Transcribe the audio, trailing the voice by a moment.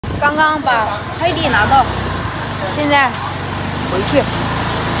刚刚把快递拿到，现在回去。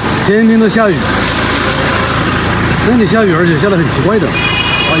天天都下雨，真的下雨，而且下得很奇怪的，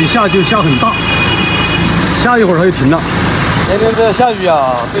一下就下很大，下一会儿它就停了。天天这样下雨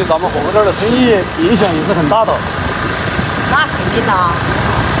啊，对咱们火锅店的生意影响也是很大的。那肯定的。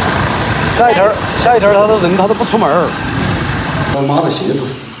下一天他都不出门。他妈的鞋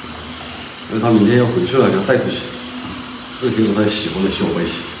子，因为他明天要回去了，给他带回去。这鞋子他喜欢的小白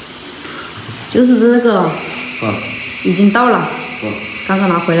鞋。就是这个。是吧？已经到了。是吧？刚刚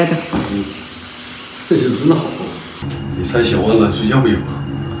拿回来的。这鞋子真的好。你猜小王能睡觉没有？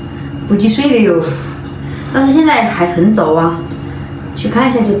估计睡了哟，但是现在还很早啊，去看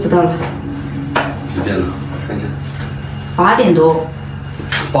一下就知道了。几点了？看一下。8点多。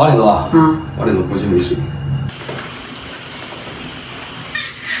8点多啊？嗯。 8点多估计没睡。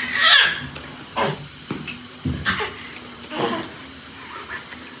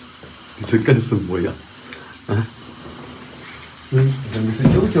你在干什么呀？啊？还没睡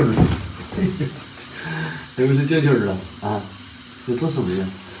觉觉呢。还没睡觉觉呢啊？在做什么呀？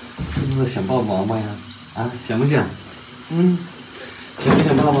是不是想爸爸妈妈呀？啊，想不想？想不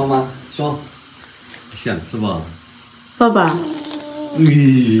想爸爸妈妈？说，想是吧？爸爸。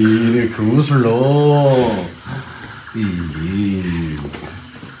你的口水喽！咦，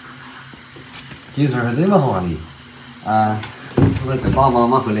精神还这么好啊你？啊，是不是等爸爸妈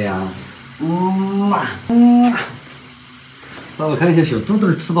妈回来呀？让我看一下小肚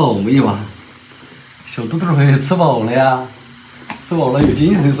肚吃饱没有啊？小肚肚好像吃饱了呀，吃饱了有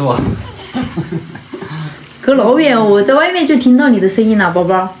精神是吧？隔老远我在外面就听到你的声音了，宝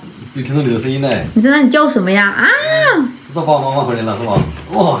宝。就听到你的声音嘞。你在那里叫什么呀？啊！知道爸爸妈妈回来了是吧？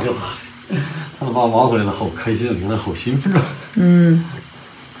哇，看到爸爸妈妈回来了，好开心啊！你看他好兴奋啊！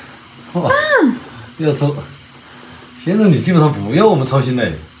好吧，要吃。现在你基本上不要我们操心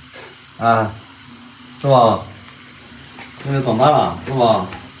嘞，啊，是吧？现在长大了是吧？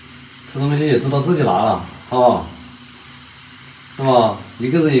吃东西也知道自己拿了，啊，是吧？一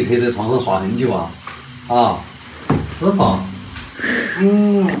个人也可以在床上耍很久啊，吃饱。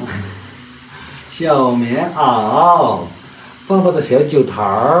小棉袄，爸爸的小酒桃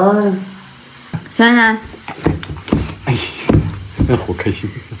儿。小安然，哎，好开心。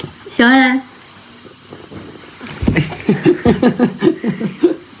小安然，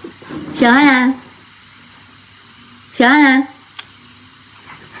小安然，小安然，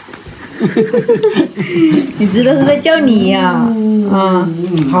你知道是在叫你呀？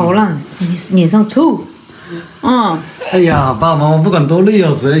好了，你脸上臭。哎呀，爸爸妈妈不管多累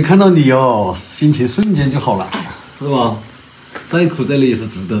哦，只要一看到你哦，心情瞬间就好了，是吧？再苦再累也是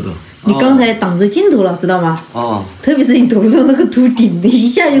值得的。你刚才挡着镜头了，知道吗？特别是你头上那个秃顶的，一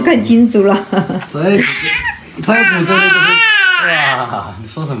下就看清楚了。再苦再累都是。哇，你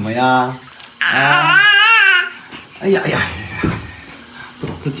说什么呀？啊！哎呀，不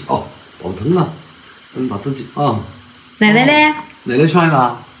打自己哦，好疼啊！不能打自己啊。奶奶嘞？奶奶去哪里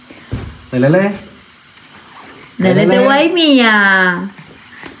了？奶奶嘞？奶奶在外面呀！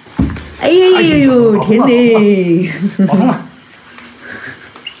哎呦，天嘞！好痛啊！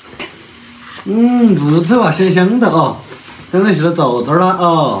不错啊，香香的哦。刚刚洗了澡这儿了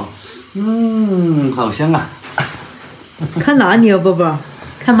哦。好香啊！看哪里啊，宝宝？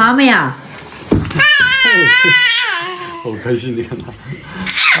看妈妈呀！好开心，你看他，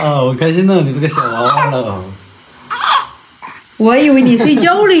好开心呢，你这个小娃娃了。我还以为你睡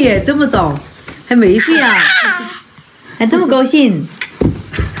觉了耶，这么早。还没睡啊，还这么高兴，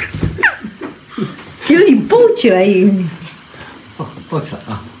给你抱起来！抱起来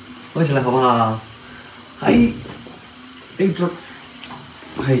啊，抱起来好不好？哎呀，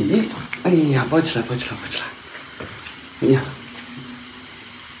抱起来！哎呀，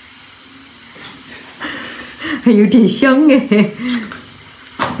还有点香哎。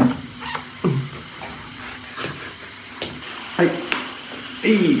哎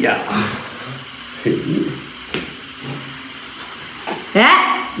呀。嘿，哎，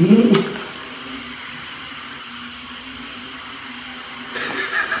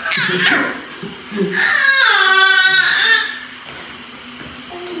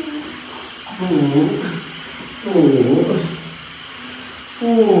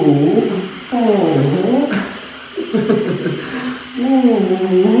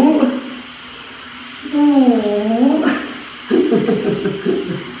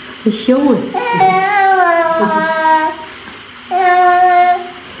还笑哎，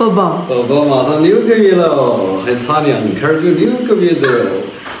宝宝马上6个月了，还差2天就6个月的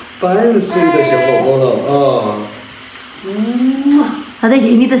半岁的小宝宝了啊！他在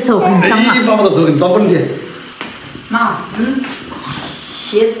舔你的手很脏啊！爸爸的手很脏，不能舔。妈，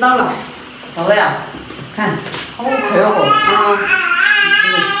鞋子到了，到了呀，看，好快哦！啊，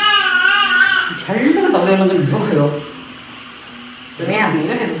天儿那个到了那个那么快哦。怎么样？那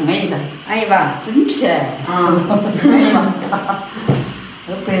个还是安逸噻，安逸吧？真皮哎，安逸嘛。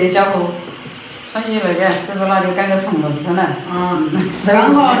那个白家伙穿起那个，这个哪里赶个长了穿来？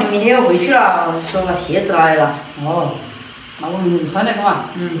刚好你明天要回去了，说把鞋子拿来了。哦，那我明天穿那个嘛。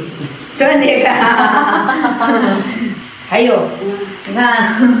穿这个。还有，你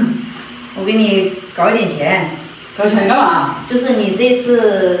看，我给你搞一点钱。搞钱干嘛？就是你这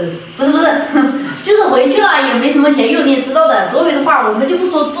次不是，就是回去了也没什么钱用，你也知道的。多余的话我们就不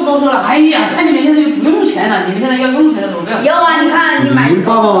多说了。哎呀，看你们现在就不用钱了，你们现在要用钱的时候不要。要啊，你看你买。你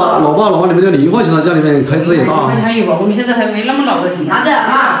爸爸、老爸你们的零花钱了，家里面开支也大。块钱一个，我们现在还没那么老的。拿着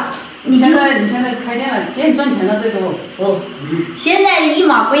啊！你现在开店了，店赚钱了这个不，现在一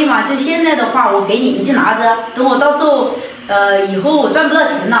码归一码，就现在的话我给你，你就拿着。等我到时候以后我赚不到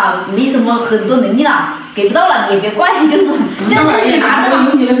钱了，没什么很多能力了，给不到了你也别怪，就是现在你拿着。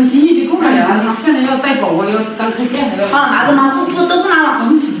有你那份心意就够了呀！现在要带宝宝，要刚开店还要。好了，拿着吗？不都不拿了。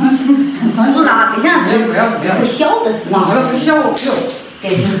不拿了，等下。不要。不笑的是。哪个不笑？不用。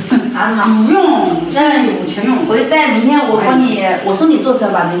给拿着吗？不用，现在有钱用。回在明天我帮你，我送你坐车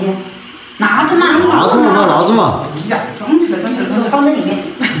吧，明天。拿着嘛。拿着嘛。哎呀，装起来。放在里面。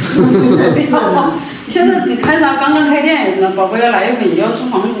现在你看啥？刚刚开店，那宝宝要来一份，要租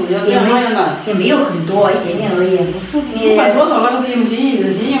房子，要这样那样的。也没有很多，一点点而已。不是。不管多少，那个是有心意，你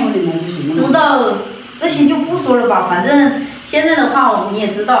的心意我领了就行了。知道这些就不说了吧，反正现在的话，你也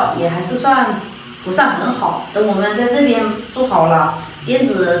知道，也还是不算很好。等我们在这边做好了，电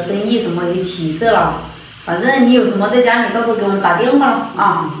子生意什么有起色了，反正你有什么在家里，到时候给我们打电话了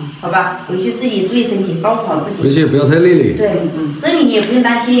啊，好吧？回去自己注意身体，照顾好自己。回去不要太累了。对，这里你也不用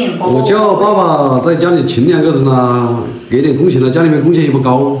担心。我叫爸爸在家里请2个人啊，给点工钱了，家里面工钱也不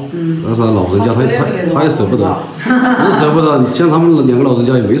高。但是老人家他也舍不得，你舍不得。像他们2个老人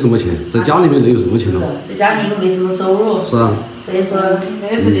家也没什么钱，在家里面能有什么钱呢？在家里又没什么收入。是啊。所以说。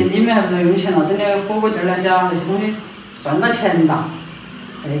那事情你们还不是用钱了？等那火锅店那些东西赚了钱的。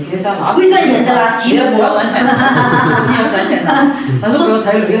这个噻，那会赚钱的啦，其实不要赚钱，你要赚钱噻，但是不要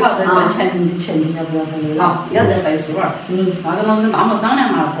太累哈，在赚钱的前提下不要太累了，不要带媳妇儿。那个老师跟大妈商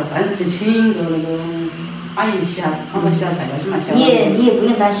量嘛，暂时去请个那个阿姨洗下子，帮忙洗下菜了，去嘛。你也不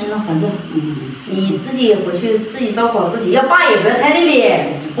用担心了，反正你自己回去自己照顾好自己，要爸也不要太累了。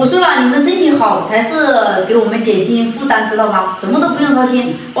我说了，你们身体好才是给我们减轻负担，知道吗？什么都不用操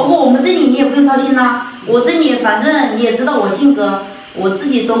心，包括我们这里你也不用操心啦。我这里反正你也知道我性格。我自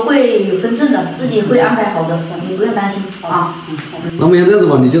己都会有分寸的，自己会安排好的，你不用担心啊。那么这样子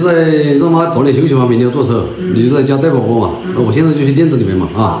吧，你就在让妈早点休息嘛，明天要坐车，你就在家带宝宝嘛。那我现在就去店子里面嘛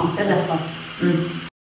啊。带着，